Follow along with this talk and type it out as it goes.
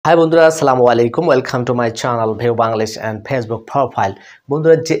High বন্ধুরা, আসসালামু আলাইকুম। Welcome to my channel view Bangladesh and Facebook profile.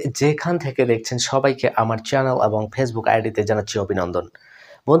 বন্ধুরা, যেখান থেকে দেখছেন সবাইকে আমার চ্যানেল এবং ফেসবুক আইডিতে জানাচ্ছি অভিনন্দন।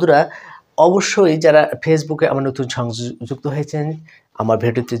 বন্ধুরা, অবশ্যই যারা ফেসবুকে আমার নতুন সংযুক্ত হয়েছেন, আমার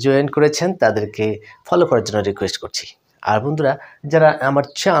ভিডিওতে জয়েন করেছেন, তাদেরকে ফলো করার জন্য রিকোয়েস্ট করছি। আর বন্ধুরা, যারা আমার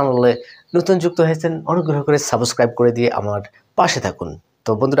চ্যানেলে নতুন যুক্ত হয়েছেন, অনুগ্রহ করে সাবস্ক্রাইব করে দিয়ে আমার পাশে থাকুন। তো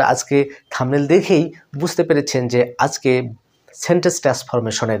বন্ধুরা, আজকে থাম্বনেল দেখেই বুঝতে পেরেছেন যে আজকে সেন্টেন্স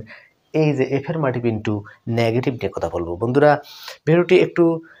ট্রান্সফরমেশনের এই যে এফার্মেটিভ ইনটু নেগেটিভ নিয়ে কথা বলবো। বন্ধুরা, ভিডিওটি একটু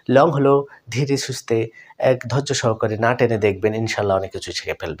লং হলেও ধীরে সুস্থে এক ধৈর্য সহকারে না টেনে দেখবেন, ইনশাল্লাহ অনেক কিছু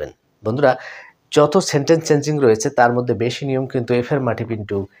শিখে ফেলবেন। বন্ধুরা, যত সেন্টেন্স চেঞ্জিং রয়েছে তার মধ্যে বেশি নিয়ম কিন্তু এফার্মেটিভ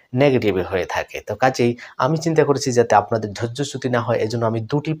ইনটু নেগেটিভে হয়ে থাকে। তো কাজেই আমি চিন্তা করেছি যাতে আপনাদের ধৈর্যচ্যুতি না হয়, এজন্য আমি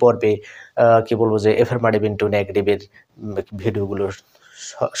দুটি পর্বে কি বলবো যে এফার্মেটিভ ইনটু নেগেটিভের ভিডিওগুলোর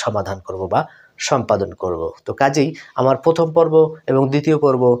সমাধান করব বা সম্পাদন করব। তো কাজেই আমার প্রথম পর্ব এবং দ্বিতীয়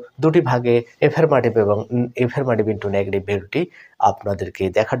পর্ব দুটি ভাগে এফার্মেটিভ এবং এফার্মেটিভ ইনটু নেগেটিভ ভিডিওটি আপনাদেরকে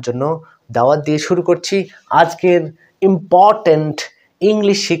দেখার জন্য দাওয়াত দিয়ে শুরু করছি আজকের ইম্পর্টেন্ট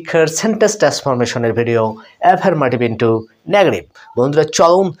ইংলিশ শিক্ষার sentence ট্রান্সফরমেশনের video affirmative into negative. বন্ধুরা,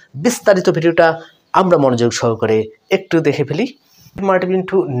 চলুন বিস্তারিত ভিডিওটা আমরা মনোযোগ সহকারে একটু দেখে ফেলি। এফার্মেটিভ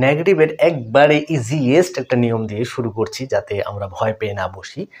ইনটু নেগেটিভের একবারে ইজিয়েস্ট একটা নিয়ম দিয়ে শুরু করছি যাতে আমরা ভয় পেয়ে না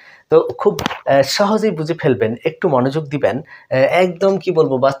বসি। তো খুব সহজেই বুঝে ফেলবেন, একটু মনোযোগ দিবেন, একদম কি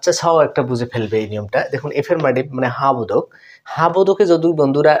বলবো বাচ্চা ছাও একটা বুঝে ফেলবে এই নিয়মটা। দেখুন, এফার্মেটিভ মানে হাবোধকে যদি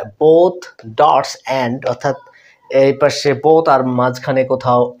বন্ধুরা বোথ ডটস অ্যান্ড অর্থাৎ এই পাশে বোথ আর মাঝখানে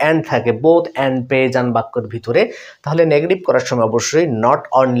কোথাও অ্যান্ড থাকে, বোথ অ্যান্ড পেয়ে যান বাক্যের ভিতরে, তাহলে নেগেটিভ করার সময় অবশ্যই নট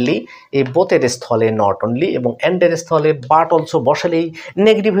অনলি, এই বোথের স্থলে নট অনলি এবং অ্যান্ডের স্থলে বাট অলসো বসালেই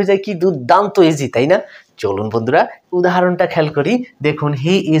নেগেটিভ হয়ে যায়। কি দুর্দান্ত ইজি, তাই না? চলুন বন্ধুরা, উদাহরণটা খেয়াল করি। দেখুন,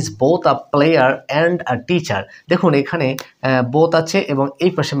 he is both a player and a teacher. দেখুন, এখানে বোথ আছে এবং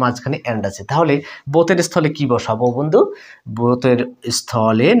এই পাশে মাঝখানে অ্যান্ড আছে, তাহলে বোথের স্থলে কি বসাবো বন্ধু? বোথের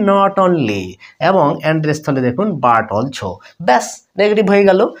স্থলে নট অনলি এবং অ্যান্ডের স্থলে দেখুন বাট অলসো, ব্যাস নেগেটিভ হয়ে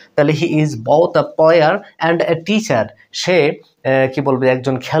গেল। তাহলে he is both a player and a teacher, সে কি বলবো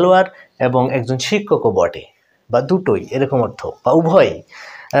একজন খেলোয়াড় এবং একজন শিক্ষকও বটে, বা দুটোই এরকম অর্থ বা উভয়ই।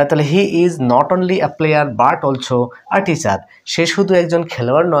 তাহলে he is not only a player but also a teacher, সে শুধু একজন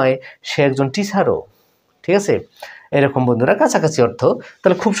খেলোয়াড় নয়, সে একজন টিচারও। ঠিক আছে, এরকম বন্ধুরা কাছাকাছি অর্থ।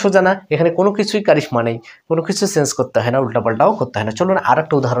 তাহলে খুব সোজা না, এখানে কোনো কিছুই কারিশমা নেই, কোনো কিছু চেঞ্জ করতে হয় না, উল্টাপাল্টাও করতে হয় না। চলুন আর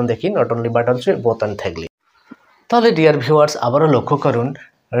একটা উদাহরণ দেখি, not only but also both and থাকলে। তাহলে ডিয়ার ভিউয়ার্স, আবারও লক্ষ্য করুন,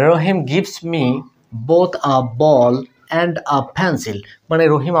 রহিম gives me both a ball and a pencil, মানে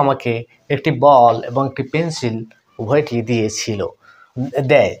রহিম আমাকে একটি বল এবং একটি পেন্সিল উভয়টি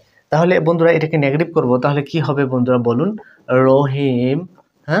দেয়। তাহলে বন্ধুরা, এটাকে নেগেটিভ করব, তাহলে কি হবে বন্ধুরা বলুন?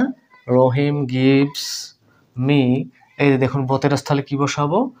 রহিম গিভস মি, এই যে দেখুন বোথের স্থলে কি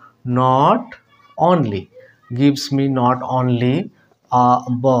বসাবো? Not only, gives me not only a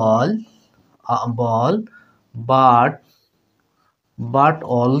ball but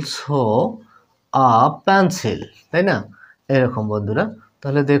also a pencil, তাই না? এরকম বন্ধুরা।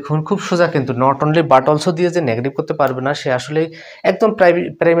 তাহলে দেখুন খুব সোজা, কিন্তু নট অনলি বাট অলসো দিয়ে যে নেগেটিভ করতে পারবে না, সে আসলে একদম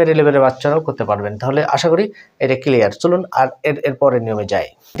প্রাইমারি লেভেলের বাচ্চারাও করতে পারবেন। তাহলে আশা করি এটা ক্লিয়ার। চলুন আর এর পরের নিয়মে যাই।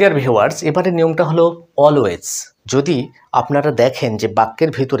 ডিয়ার ভিউয়ার্স, এবারে নিয়মটা হলো অলওয়েজ। যদি আপনারা দেখেন যে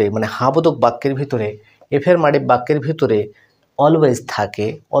বাক্যের ভিতরে, মানে হাবোধক বাক্যের ভিতরে, এফার্মেটিভ বাক্যের ভিতরে অলওয়েজ থাকে,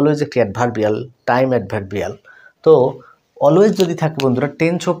 অলওয়েজ একটি অ্যাডভার্বিয়াল, টাইম অ্যাডভার্বিয়াল। তো অলওয়েজ যদি থাকে বন্ধুরা,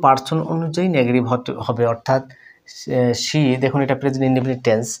 টেন্স ও পার্সন অনুযায়ী নেগেটিভ হবে, অর্থাৎ সি, দেখুন এটা প্রেজেন্ট ইনডেফিনিট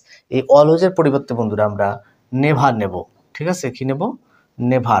টেন্স। এই অলওয়েজের পরিবর্তে বন্ধুরা আমরা নেভার নেব। ঠিক আছে, কি নেব?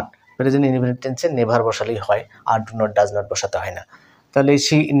 নেভার। প্রেজেন্ট ইনডেফিনিট টেন্সে নেভার বসালেই হয়, আর ডু নট ডাজ নট বসাতে হয় না। তাহলে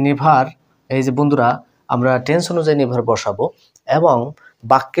সেই নেভার, এই যে বন্ধুরা আমরা টেন্স অনুযায়ী নেভার বসাবো এবং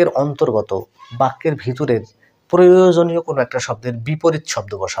বাক্যের অন্তর্গত, বাক্যের ভিতরের প্রয়োজনীয় কোনো একটা শব্দের বিপরীত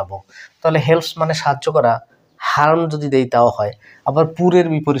শব্দ বসাবো। তাহলে হেল্পস মানে সাহায্য করা, হার্ম যদি দেই তাও হয়। আবার পুরের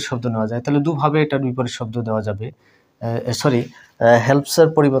বিপরীত শব্দ নেওয়া যায়, তাহলে দুভাবে এটার বিপরীত শব্দ দেওয়া যাবে। হেল্পসের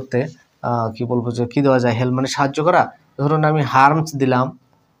পরিবর্তে কি বলবো যে কি দেওয়া যায়? হেল্প মানে সাহায্য করা, ধরুন আমি হার্মস দিলাম।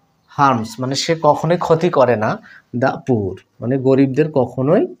 হার্মস মানে সে কখনোই ক্ষতি করে না, দ্য পুর মানে গরিবদের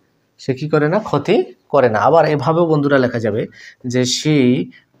কখনোই সে কি করে না? ক্ষতি করে না। আবার এভাবেও বন্ধুরা লেখা যাবে যে she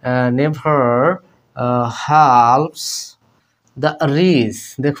never helps the rich.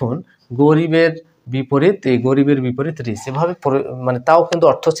 দেখুন, গরিবের বিপরীত, এই গরিবের বিপরীত রিচ, এভাবে মানে তাও কিন্তু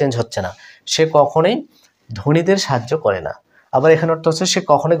অর্থ চেঞ্জ হচ্ছে না, সে কখনোই ধনীদের সাহায্য করে না। আবার এখানে অর্থ হচ্ছে সে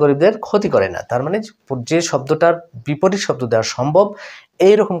কখনোই গরিবদের ক্ষতি করে না। তার মানে যে শব্দটার বিপরীত শব্দ দেওয়া সম্ভব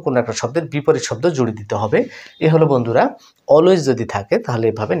এইরকম কোনো একটা শব্দের বিপরীত শব্দ জুড়ে দিতে হবে। এ হলো বন্ধুরা অলওয়েজ যদি থাকে তাহলে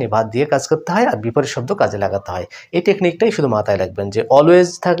এভাবে নেভার দিয়ে কাজ করতে হয় আর বিপরীত শব্দ কাজে লাগাতে হয়। এই টেকনিকটাই শুধু মাথায় রাখবেন যে অলওয়েজ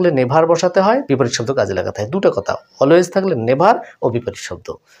থাকলে নেভার বসাতে হয়, বিপরীত শব্দ কাজে লাগাতে হয়। দুটো কথা, অলওয়েজ থাকলে নেভার ও বিপরীত শব্দ।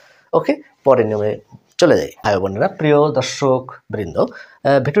 ওকে, পরের নিয়মে চলে যাই। ভাই বোনেরা, প্রিয় দর্শক বৃন্দ,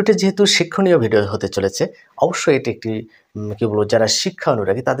 ভিডিওটি যেহেতু শিক্ষণীয় ভিডিও হতে চলেছে, অবশ্যই এটি একটি কি বলবো, যারা শিক্ষা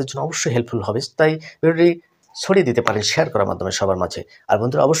অনুরাগী তাদের জন্য অবশ্যই হেল্পফুল হবে। তাই ভিডিওটি ছড়িয়ে দিতে পারেন শেয়ার করার মাধ্যমে সবার মাঝে। আর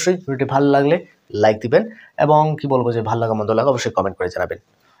বন্ধুরা অবশ্যই ভিডিওটি ভালো লাগলে লাইক দিবেন এবং কি বলবো যে ভালো লাগা মন্দ লাগা অবশ্যই কমেন্ট করে জানাবেন।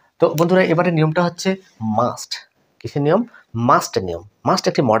 তো বন্ধুরা এবারে নিয়মটা হচ্ছে মাস্ট। কিসের নিয়ম? মাস্টের নিয়ম। মাস্ট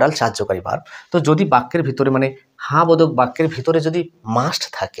একটি মডাল সাহায্যকারী ভার্ব। তো যদি বাক্যের ভিতরে মানে হ্যাঁ বোধক বাক্যের ভিতরে যদি মাস্ট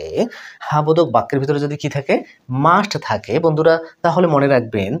থাকে, হ্যাঁ বোধক বাক্যের ভিতরে যদি কি থাকে, মাস্ট থাকে বন্ধুরা, তাহলে মনে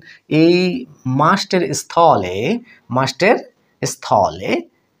রাখবেন এই মাস্টের স্থলে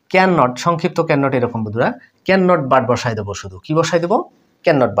ক্যান নট, সংক্ষিপ্ত ক্যান নট এরকম বন্ধুরা, ক্যান নট বাট বসাই দেবো। শুধু কি বসাই দেবো?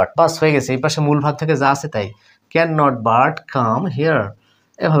 Can not but. বাস হয়ে গেছে। এই পাশে মূল ভাব থেকে যা আছে তাই, can not but come here,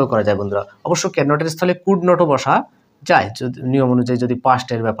 এভাবে করা যায় বন্ধুরা। অবশ্য ক্যান নটের স্থলে কুড নটও বসা যায়, যদি নিয়ম অনুযায়ী যদি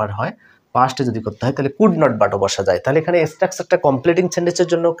পাস্টের ব্যাপার হয়, পাস্টে যদি করতে হয় তাহলে কুড নট বাটও বসা যায়। তাহলে এখানে স্ট্রাকচারটা কমপ্লিটিং সেন্টেন্সের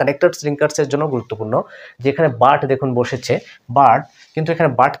জন্য, কানেক্টেড লিঙ্কার্সের জন্য গুরুত্বপূর্ণ। যেখানে বাট দেখুন বসেছে, বাট, কিন্তু এখানে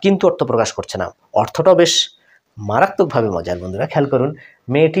বাট কিন্তু অর্থ প্রকাশ করছে না। অর্থটাও বেশ মারাত্মকভাবে মজার বন্ধুরা। খেয়াল করুন,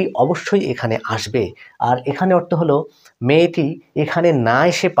 মেয়েটি অবশ্যই এখানে আসবে, আর এখানে অর্থ হলো মেয়েটি এখানে না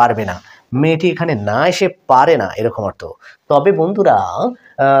এসে পারবে না, মেয়েটি এখানে না এসে পারে না, এরকম অর্থ। তবে বন্ধুরা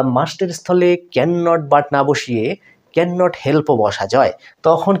মাস্টের স্থলে ক্যান নট বাট না বসিয়ে ক্যান নট হেল্পও বসা যায়।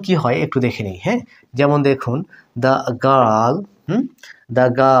 তখন কি হয় একটু দেখে নিই। হ্যাঁ, যেমন দেখুন দ্য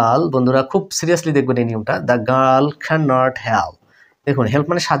গার্ল বন্ধুরা খুব সিরিয়াসলি দেখবেন এই নিয়মটা। The girl can not help. দেখুন হেল্প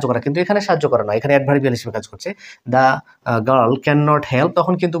মানে সাহায্য করা, কিন্তু এখানে সাহায্য করা নয়, এখানে অ্যাডভার্বিয়াল হিসেবে কাজ করছে। The girl can not help,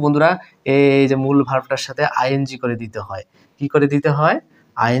 তখন কিন্তু বন্ধুরা এই যে মূল ভার্বটার সাথে আইএনজি করে দিতে হয়। কি করে দিতে হয়?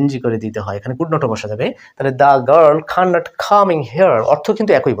 আইএনজি করে দিতে হয়। এখানে কুড নটও বসা যাবে। তাহলে the girl can not coming here, অর্থ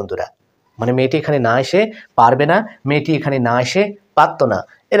কিন্তু একই বন্ধুরা। মানে মেয়েটি এখানে না এসে পারবে না, মেয়েটি এখানে না এসে পারতো না,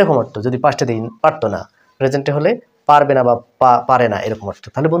 এরকম অর্থ। যদি পাস্টে দিই পারতো না, প্রেজেন্টে হলে পারবে না বা পারে না, এরকম অর্থ।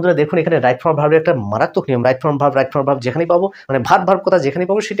 তাহলে বন্ধুরা দেখুন এখানে রাইট ফর্ম ভার্বের একটা মারাত্মক নিয়ম। রাইট ফর্ম ভার্ব যেখানেই পাবো, মানে ভার্ব কথা যেখানেই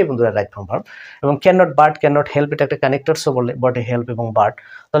পাবো সেটাই বন্ধুরা রাইট ফর্ম ভার্ব। এবং can not but, can not help, এটা একটা কানেক্টরসও বটে, হেল্প এবং বাট।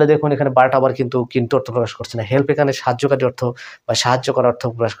 তাহলে দেখুন এখানে বাট আবার কিন্তু অর্থ প্রকাশ করছে না, হেল্প এখানে সাহায্যকারী অর্থ বা সাহায্য করার অর্থ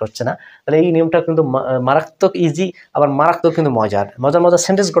প্রকাশ করছে না। তাহলে এই নিয়মটা কিন্তু মারাত্মক ইজি, আবার মারাত্মক কিন্তু মজার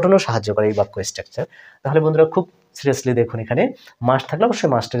সেন্টেন্স গঠনেও সাহায্য করে এই বাক্য স্ট্রাকচার। তাহলে বন্ধুরা খুব সিরিয়াসলি দেখুন, এখানে মাস্ট থাকলে অবশ্যই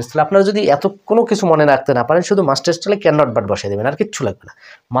মাস্টের স্থলে, আপনারা যদি এত কোনো কিছু মনে রাখতে না পারেন, শুধু মাস্টের স্থলে ক্যান নট বাট বসাই দেবেন, আর কিচ্ছু লাগবে না।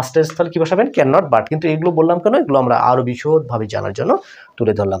 মাস্টের স্থলে কি বসাবেন? Can not but. কিন্তু এগুলো বললাম কেন? এগুলো আমরা আরও বিশদভাবে জানার জন্য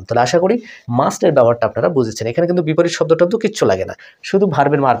তুলে ধরলাম। তাহলে আশা করি মাস্টের ব্যবহারটা আপনারা বুঝেছেন। এখানে কিন্তু বিপরীত শব্দটা তো কিচ্ছু লাগে না, শুধু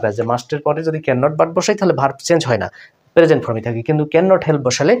ভার্বের মার্ক আছে। মাস্টের পরে যদি ক্যান নট বাট বসাই তাহলে ভার্ব চেঞ্জ হয় না, প্রেজেন্ট ফর্মে থাকে। কিন্তু ক্যান নট হেল্প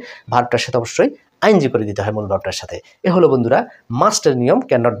বসালে ভার্বটার সাথে অবশ্যই আইএনজি করে দিতে হয় মূল ভার্বটার সাথে। এ হলো বন্ধুরা মাস্টের নিয়ম,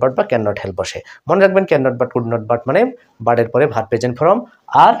 ক্যান নট বাট বা ক্যান নট হেল্প বসে। মনে রাখবেন can not but, could not but মানে বাটের পরে ভার্ব প্রেজেন্ট ফর্ম,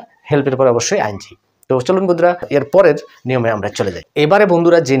 আর হেল্পের পরে অবশ্যই আইএনজি। তো চলুন বন্ধুরা এর পরের নিয়মে আমরা চলে যাই। এবারে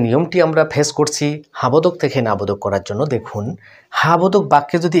বন্ধুরা যে নিয়মটি আমরা ফেস করছি হাবোধক থেকে নাবোধক করার জন্য, দেখুন হাবোধক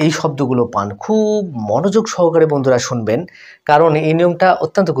বাক্যে যদি এই শব্দগুলো পান, খুব মনোযোগ সহকারে বন্ধুরা শুনবেন, কারণ এই নিয়মটা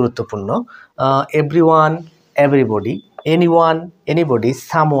অত্যন্ত গুরুত্বপূর্ণ। Everyone, everybody, anyone, anybody,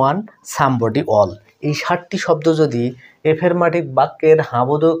 someone, somebody, all, এই 7টি শব্দ যদি এফার্মেটিভ বাক্যের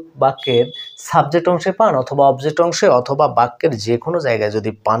হাবোধক বাক্যের সাবজেক্ট অংশে পান, অথবা অবজেক্ট অংশে, অথবা বাক্যের যে কোনো জায়গায়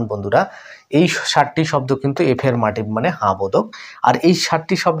যদি পান বন্ধুরা, এই 7টি শব্দ কিন্তু এফার্মেটিভ মানে হাবোধক। আর এই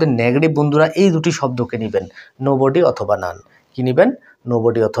 7টি শব্দের নেগেটিভ বন্ধুরা এই দুটি শব্দকে নেবেন, নোবডি অথবা নান। কি নেবেন?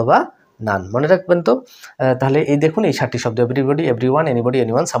 নোবডি অথবা নান, মনে রাখবেন তো। তাহলে এই দেখুন এই 7টি শব্দ, everybody, everyone, anybody,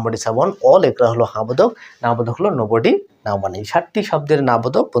 anyone, somebody, someone, all, এগুলো হলো হাবোধক। নাবোধক হলো নোবডি, নাওয়ান। এই 7টি শব্দের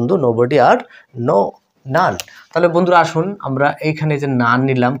নাবোধক বন্ধু নোবডি আর নো নান। তাহলে বন্ধুরা আসুন আমরা এইখানে যে নান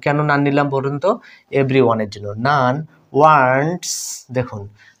নিলাম, কেন নান নিলাম বলুন তো? এভরিওয়ানের জন্য। নান ওয়ান্টস, দেখুন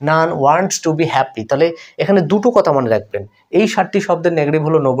নান ওয়ান্টস টু বি হ্যাপি। তাহলে এখানে দুটো কথা মনে রাখবেন, এই 7টি শব্দের নেগেটিভ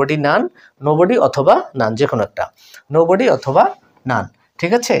হলো নোবডি, নান, নোবডি অথবা নান, যে কোনো একটা, নোবডি অথবা নান,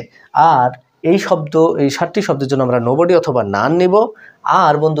 ঠিক আছে। আর এই 7টি শব্দের জন্য আমরা নোবডি অথবা নান নিব।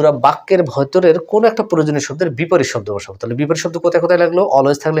 আর বন্ধুরা বাক্যের ভেতরের কোনো একটা প্রয়োজনীয় শব্দের বিপরীত শব্দ বসাবো। তাহলে বিপরীত শব্দ কোথায় কোথায় লাগলো?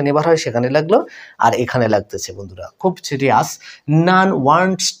 অলওয়েজ থাকলে নেভার হয়, সেখানে লাগলো, আর এখানে লাগতেছে বন্ধুরা খুব serious. Naan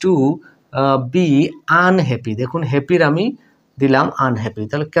wants to B unhappy, দেখুন হ্যাপির আমি দিলাম আনহ্যাপি।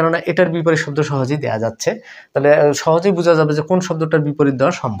 তাহলে কেননা এটার বিপরীত শব্দ সহজেই দেওয়া যাচ্ছে, তাহলে সহজেই বোঝা যাবে যে কোন শব্দটার বিপরীত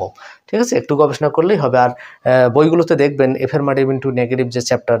দেওয়া সম্ভব। ঠিক আছে, একটু গবেষণা করলেই হবে। আর বইগুলোতে দেখবেন এফার্মেটিভ ইনটু নেগেটিভ যে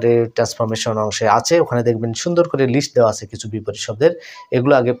চ্যাপ্টারে ট্রান্সফরমেশন অংশে আছে, ওখানে দেখবেন সুন্দর করে লিস্ট দেওয়া আছে কিছু বিপরীত শব্দের।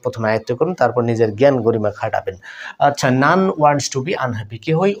 এগুলো আগে প্রথমে আয়ত্ত করুন, তারপর নিজের জ্ঞান গরিমা খাটাবেন। আচ্ছা, নান ওয়ান্টস টু বি আনহ্যাপি,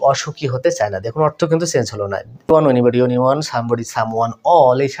 কেউই অসুখী হতে চায় না। দেখুন অর্থ কিন্তু চেঞ্জ হলো না। One, anybody, anyone, somebody, someone,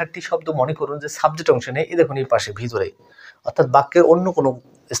 all, এই 7টি শব্দ মনে করুন যে সাবজেক্ট অংশে নেই। এই দেখুন এই পাশে ভিতরে, অর্থাৎ বাক্যের অন্য কোনো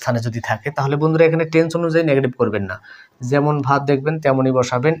স্থানে যদি থাকে তাহলে বন্ধুরা এখানে টেন্স অনুযায়ী নেগেটিভ করবেন না। যেমন ভাত দেখবেন তেমনই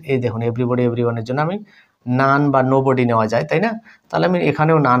বসাবেন। এই দেখুন এভরিবডি, এভরিওয়ানের জন্য আমি নান বা নোবডি নেওয়া যায়, তাই না? তাহলে আমি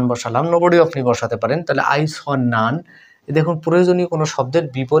এখানেও নান বসালাম, নোবডিও আপনি বসাতে পারেন। তাহলে আই স নান। দেখুন প্রয়োজনীয় কোনো শব্দের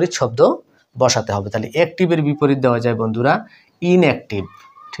বিপরীত শব্দ বসাতে হবে। তাহলে অ্যাক্টিভের বিপরীত দেওয়া যায় বন্ধুরা ইনঅ্যাক্টিভ।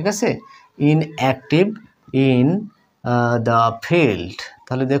 ঠিক আছে, ইনঅ্যাক্টিভ ইন দ্য ফিল্ড।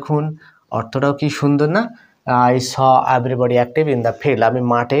 তাহলে দেখুন অর্থটাও কি সুন্দর না? I saw everybody active in the field. আমি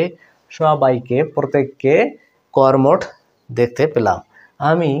মাঠে সবাইকে, প্রত্যেককে কর্মঠ দেখতে পেলাম।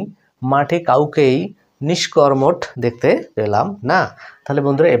 আমি মাঠে কাউকেই নিষ্কর্মঠ দেখতে পেলাম না। তাহলে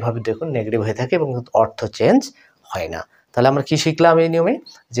বন্ধুরা এভাবে দেখুন নেগেটিভ হয়ে থাকে এবং অর্থ চেঞ্জ হয় না। তাহলে আমরা কি শিখলাম এই নিয়মে?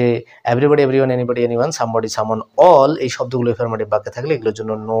 যে everybody, everyone, anybody, anyone, somebody, someone, all, এই শব্দগুলো এফার্মেটিভ বাক্যে থাকলে এগুলোর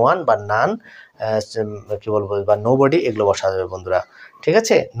জন্য নো ওয়ান বা নান, কি বলবো, বা নোবডি, এগুলো বসা যাবে বন্ধুরা। ঠিক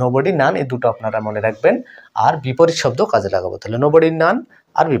আছে, নোবডি, নান, এই দুটো আপনারা মনে রাখবেন। আর বিপরীত শব্দ কাজে লাগাবো। তাহলে নোবডি, নান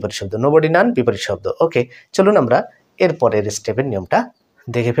আর বিপরীত শব্দ, নোবডি, নান, বিপরীত শব্দ। ওকে, চলুন আমরা এরপরের স্টেপের নিয়মটা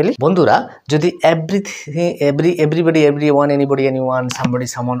দেখে ফেলি। বন্ধুরা যদি everything, everybody, everyone, anybody, anyone, somebody,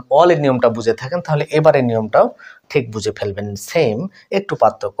 someone, all এর নিয়মটা বুঝে থাকেন তাহলে এবারের নিয়মটাও ঠিক বুঝে ফেলবেন। সেম, একটু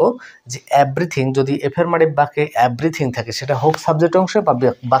পার্থক্য, যে এভরিথিং যদি এফার্মেটিভ বাক্যে এভরিথিং থাকে, সেটা হোক সাবজেক্ট অংশে বা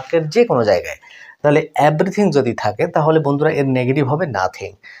বাক্যের যে কোনো জায়গায়, তাহলে এভরিথিং যদি থাকে তাহলে বন্ধুরা এর নেগেটিভ হবে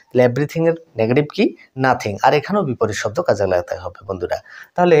নাথিং। তাহলে এভরিথিং এর নেগেটিভ কি? নাথিং। আর এখানেও বিপরীত শব্দ কাজে লাগাতে হবে বন্ধুরা।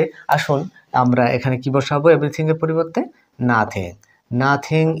 তাহলে আসুন আমরা এখানে কি বসাবো এভরিথিং এর পরিবর্তে? নাথিং।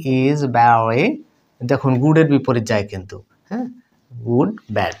 নাথিং ইজ ভেরি, দেখুন গুডের বিপরীত যায় কিন্তু, হ্যাঁ, গুড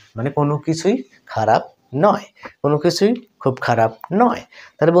ব্যাড, মানে কোনো কিছুই খারাপ নয়, কোনো কিছুই খুব খারাপ নয়।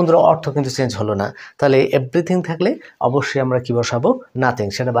 তাহলে বন্ধুরা অর্থ কিন্তু চেঞ্জ হলো না। তাহলে এভরিথিং থাকলে অবশ্যই আমরা কি বসাবো? নাথিং।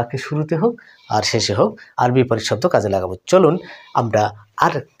 সেটা বাক্যের শুরুতে হোক আর শেষে হোক, আর বিপরীত শব্দ কাজে লাগাবো। চলুন আমরা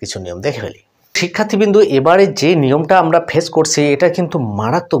আর কিছু নিয়ম দেখে ফেলি। শিক্ষার্থীবৃন্দ, এবারে যে নিয়মটা আমরা ফেস করছি এটা কিন্তু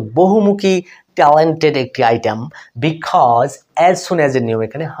মারাত্মক বহুমুখী ট্যালেন্টেড একটি item. Because as soon as এর নিয়ম,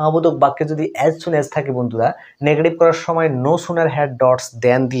 এখানে হাবোধক বাক্যে যদি অ্যাজ সুন অ্যাজ থাকে বন্ধুরা, নেগেটিভ করার সময় নো সুনার হ্যাড ডটস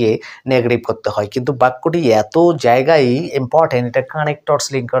দেন দিয়ে নেগেটিভ করতে হয়। কিন্তু বাক্যটি এত জায়গায় ইম্পর্টেন্ট, এটা connectors,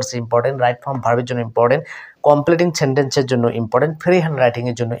 linkers important, right form ভার্বের জন্য ইম্পর্টেন্ট, কমপ্লিটিং সেন্টেন্সের জন্য ইম্পর্টেন্ট, ফ্রি হ্যান্ড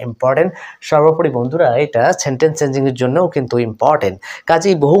রাইটিংয়ের জন্য ইম্পর্টেন্ট, সর্বোপরি বন্ধুরা এটা সেন্টেন্স চেঞ্জিংয়ের জন্যও কিন্তু ইম্পর্টেন্ট।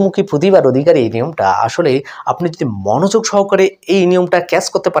 কাজেই বহুমুখী প্রতিভার অধিকারী এই নিয়মটা আসলে আপনি যদি মনোযোগ সহকারে এই নিয়মটা ক্যাচ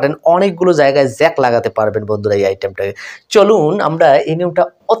করতে পারেন, অনেকগুলো জায়গায় জ্যাক লাগাতে পারবেন বন্ধুরা এই আইটেমটাকে। চলুন আমরা এই নিয়মটা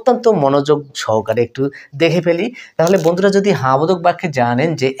অত্যন্ত মনোযোগ সহকারে একটু দেখে ফেলি। তাহলে বন্ধুরা যদি হাবোধক বাক্যে জানেন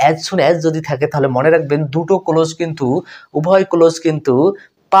যে অ্যাজ সুন অ্যাজ যদি থাকে, তাহলে মনে রাখবেন দুটো ক্লোজ কিন্তু, উভয় ক্লোজ কিন্তু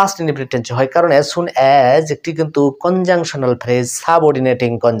পাস্ট ইনডিফিনিট টেন্সে হয়, কারণ অ্যাজ সুন অ্যাজ একটি কিন্তু কনজাংশনাল ফ্রেজ,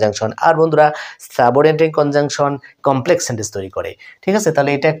 সাবঅর্ডিনেটিং কনজাংশন। আর বন্ধুরা সাবঅর্ডিনেটিং কনজাংশন কমপ্লেক্স সেন্টেন্স তৈরি করে। ঠিক আছে,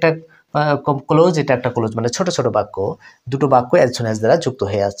 তাহলে এটা একটা ক্লোজ, এটা একটা ক্লোজ, মানে ছোট ছোট বাক্য, দুটো বাক্য অ্যাজ সুন অ্যাজ দ্বারা যুক্ত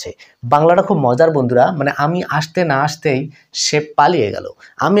হয়ে আছে। বাংলাটা খুব মজার বন্ধুরা, মানে আমি আসতে না আসতেই সে পালিয়ে গেল,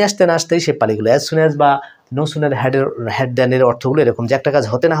 আমি আসতে না আসতেই সে পালিয়ে গেল। অ্যাজ সুন অ্যাজ বা নো সুনের হ্যাড দেনের অর্থগুলো এরকম যে একটা কাজ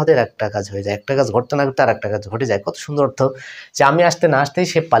হতে না হতে একটা কাজ হয়ে যায়, একটা কাজ ঘটতে না ঘটতে আর একটা কাজ ঘটে যায়। কত সুন্দর অর্থ, যে আমি আসতে না আসতেই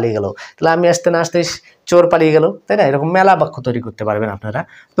সে পালিয়ে গেল, তাহলে আমি আসতে না আসতেই চোর পালিয়ে গেল, তাই না? এরকম মেলা বাক্য তৈরি করতে পারবেন আপনারা।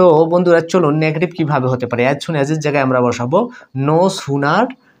 তো বন্ধুরা চলুন নেগেটিভ কিভাবে হতে পারে। অ্যাজ সুন অ্যাজের জায়গায় আমরা বসাবো no sooner,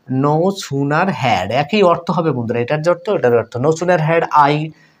 no sooner had. একই অর্থ হবে বন্ধুরা, এটার যে অর্থ এটার অর্থ। No sooner had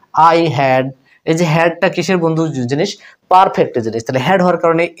I had, এই যে হ্যাডটা কিসের বন্ধু জিনিস? পারফেক্ট জিনিস। তাহলে হ্যাড হওয়ার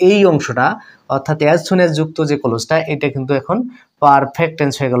কারণে এই অংশটা, অর্থাৎ অ্যাজ সুন অ্যাজ যুক্ত যে ক্লোজটা, এটা কিন্তু এখন পারফেক্ট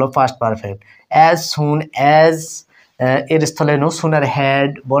টেন্স হয়ে গেল, past perfect. As soon as এর স্থলে নো সুনার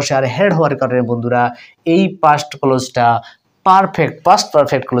হ্যাড বসে, আর হ্যাড হওয়ার কারণে বন্ধুরা এই পাস্ট ক্লোজটা পারফেক্ট, পাস্ট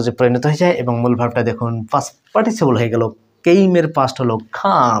পারফেক্ট ক্লোজে পরিণত হয়ে যায় এবং মূল ভার্বটা দেখুন পাস্ট পার্টিসিপল হয়ে গেল। কেইমের পাস্ট হলো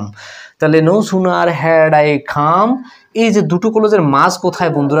খাম। তাহলে নো সুনার হ্যাড আই খাম, এই যে দুটো ক্লোজের মাঝ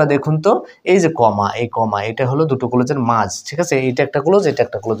কোথায় বন্ধুরা দেখুন তো, এই যে কমা, এই কমা, এটা হলো দুটো ক্লোজের মাঝ। ঠিক আছে, এটা একটা ক্লোজ, এটা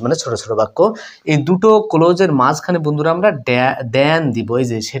একটা ক্লোজ, মানে ছোট ছোট বাক্য। এই দুটো ক্লোজের মাঝখানে বন্ধুরা আমরা দেন দিব, এই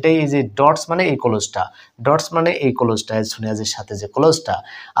যে সেটাই, এই যে ডটস মানে এই ক্লোজটা, ডটস মানে এই ক্লোজটা, সুনিয়াজের সাথে যে ক্লোজটা,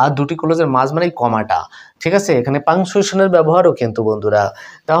 আর দুটি ক্লোজের মাঝ মানে এই কমাটা। ঠিক আছে, এখানে পাংচুয়েশনের ব্যবহারও কিন্তু বন্ধুরা।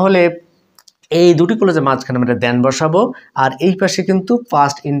 তাহলে এই দুটি ক্লোজের মাঝখানে আমরা দেন বসাবো, আর এই পাশে কিন্তু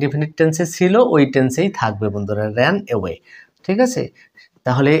পাস্ট ইনডিফিনিট টেন্সে ছিল, ওই টেন্সেই থাকবে বন্ধুরা, র্যান অ্যাওয়ে। ঠিক আছে,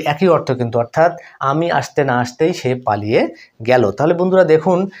 তাহলে একই অর্থ কিন্তু, অর্থাৎ আমি আসতে না আসতেই সে পালিয়ে গেল। তাহলে বন্ধুরা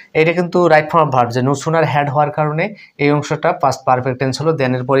দেখুন, এটা কিন্তু রাইট ফর্ম অফ ভার্ব, যে নো সুনার হ্যাড হওয়ার কারণে এই অংশটা পাস্ট পারফেক্ট টেন্স হলো,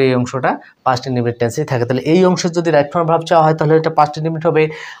 দেনের পরে এই অংশটা পাস্ট ইনডিফিনিট টেন্সেই থাকে। তাহলে এই অংশের যদি রাইট ফর্ম ভার্ব চাওয়া হয় তাহলে এটা পাস্ট ইনডিফিনিট হবে,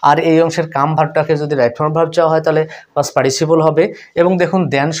 আর এই অংশের কাম ভার্বটাকে যদি রাইট ফর্ম ভার্ব চাওয়া হয় তাহলে পাস্ট পার্টিসিপল হবে। এবং দেখুন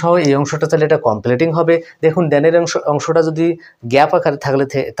দেন সহ এই অংশটা তাহলে এটা কমপ্লিটিং হবে। দেখুন দেনের অংশটা যদি গ্যাপ আকারে থাকলে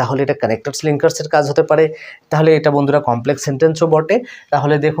তাহলে এটা কানেক্টার্স লিঙ্কার্সের কাজ হতে পারে। তাহলে এটা বন্ধুরা কমপ্লেক্স সেন্টেন্সও বটে।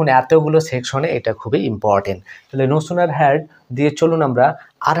 তাহলে দেখুন এতগুলো সেকশনে এটা খুবই ইম্পর্টেন্ট। তাহলে নো সুনার হ্যাড দিয়ে চলুন আমরা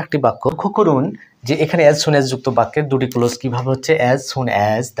আর একটি বাক্য লক্ষ্য করুন, যে এখানে অ্যাজ সুন অ্যাজ যুক্ত বাক্যের দুটি ক্লোজ কীভাবে হচ্ছে, as soon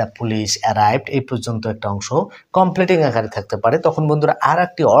as the police arrived এই পর্যন্ত একটা অংশ কমপ্লিটিং আকারে থাকতে পারে। তখন বন্ধুরা আর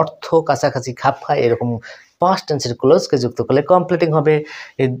একটি অর্থ কাছাকাছি খাপ খায় এরকম পাস্ট টেন্সের ক্লোজকে যুক্ত করলে কমপ্লিটিং হবে।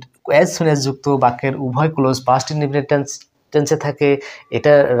 এই অ্যাজ সুন অ্যাজ যুক্ত বাক্যের উভয় ক্লোজ পাস্ট ইনডিফিনিট টেন্সে থাকে।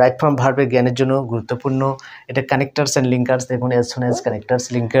 এটা রাইট ফর্ম ভার্বের জ্ঞানের জন্য গুরুত্বপূর্ণ। এটা কানেক্টার্স অ্যান্ড লিঙ্কার্স, দেখুন as soon as connectors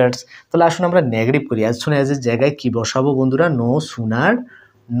linkers. তাহলে আসুন আমরা নেগেটিভ করি। অ্যাজ সুন অ্যাজের জায়গায় কি বসাবো বন্ধুরা,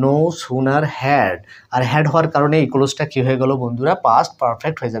 no sooner had, R had হওয়ার কারণে এই ক্লোজটা কী হয়ে গেল বন্ধুরা, পাস্ট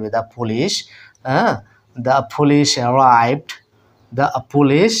পারফেক্ট হয়ে যাবে। The police arrived, the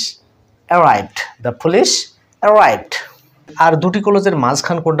police arrived. আর দুটি ক্লোজের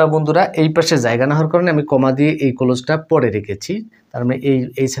মাঝখান কোনটা বন্ধুরা, এই পাশে জায়গা না হওয়ার কারণে আমি কমা দিয়ে এই ক্লোজটা পরে রেখেছি। তার মানে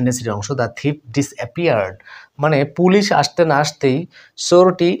এই সেন্টেন্সের অংশ, দ্য থিফ ডিসঅ্যাপিয়ার্ড, মানে পুলিশ আসতে না আসতেই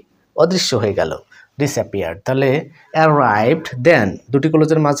চোরটি অদৃশ্য হয়ে গেল, ডিসঅ্যাপিয়ার্ড। তাহলে অ্যারাইভড, দেন দুটি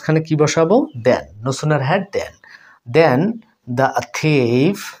ক্লোজের মাঝখানে কি বসাবো, দেন, no sooner had then the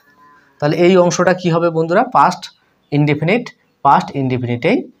thief. তাহলে এই অংশটা কি হবে বন্ধুরা, পাস্ট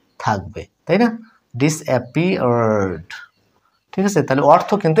ইনডিফিনিটেই থাকবে, তাই না, ডিসঅ্যাপিয়ার্ড। ঠিক আছে, তাহলে অর্থ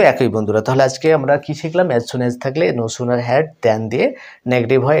কিন্তু একই বন্ধুরা। তাহলে আজকে আমরা কি শিখলাম, অ্যাজ সুন অ্যাজ থাকলে নো সুনার হ্যাড দেন দিয়ে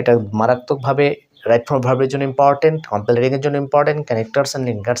নেগেটিভ হয়, এটা মারাত্মকভাবে রাইট ফর্ম ভার্বের জন্য ইম্পর্টেন্ট, কমপ্লিটিংয়ের জন্য ইম্পর্টেন্ট, কানেক্টার্স অ্যান্ড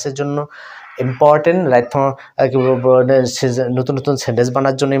লিঙ্কার্সের জন্য ইম্পর্টেন্ট, রাইট ফর্ম নতুন নতুন সেন্টেন্স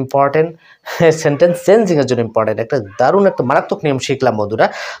বানার জন্য ইম্পর্টেন্ট, সেন্টেন্স চেঞ্জিংয়ের জন্য ইম্পর্টেন্ট। একটা দারুণ একটা মারাত্মক নিয়ম শিখলাম বন্ধুরা।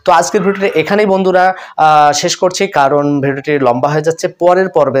 তো আজকের ভিডিওটি এখানেই বন্ধুরা শেষ করছি, কারণ ভিডিওটি লম্বা হয়ে যাচ্ছে। পরের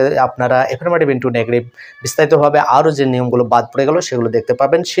পর্বে আপনারা এফার্মেটিভ ইনটু নেগেটিভ বিস্তারিতভাবে আরও যে নিয়মগুলো বাদ পড়ে গেল সেগুলো দেখতে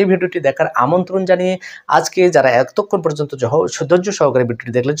পাবেন। সেই ভিডিওটি দেখার আমন্ত্রণ জানিয়ে আজকে যারা এতক্ষণ পর্যন্ত ধৈর্য সহকারে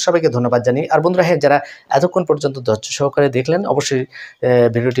ভিডিওটি দেখলেন সবাইকে ধন্যবাদ জানিয়ে, আর বন্ধুরা হ্যাঁ, যারা এতক্ষণ পর্যন্ত ধৈর্য সহকারে দেখলেন অবশ্যই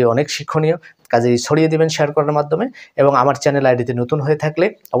ভিডিওটি অনেক শিক্ষণীয়, কাজেই ছড়িয়ে দিবেন শেয়ার করার মাধ্যমে। এবং আমার চ্যানেল আইডিতে নতুন হয়ে থাকলে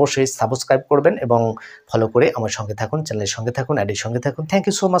অবশ্যই সাবস্ক্রাইব করবেন এবং ফলো করে আমার সঙ্গে থাকুন, চ্যানেলের সঙ্গে থাকুন, আইডির সঙ্গে থাকুন। Thank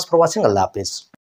you so much for watching. Allah Hafiz.